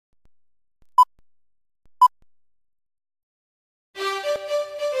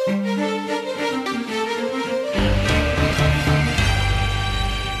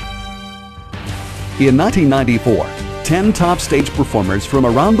In 1994, 10 top stage performers from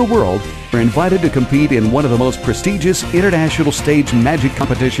around the world were invited to compete in one of the most prestigious international stage magic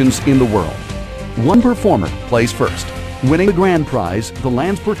competitions in the world. One performer placed first, winning the grand prize, the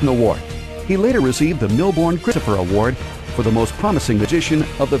Lansburton Award. He later received the Milbourne Christopher Award for the most promising magician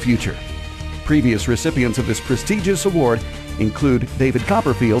of the future. Previous recipients of this prestigious award include David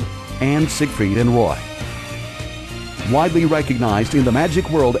Copperfield and Siegfried and Roy. Widely recognized in the magic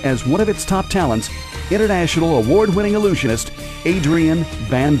world as one of its top talents, international award-winning illusionist Adrian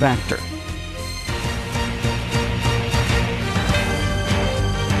VanVactor.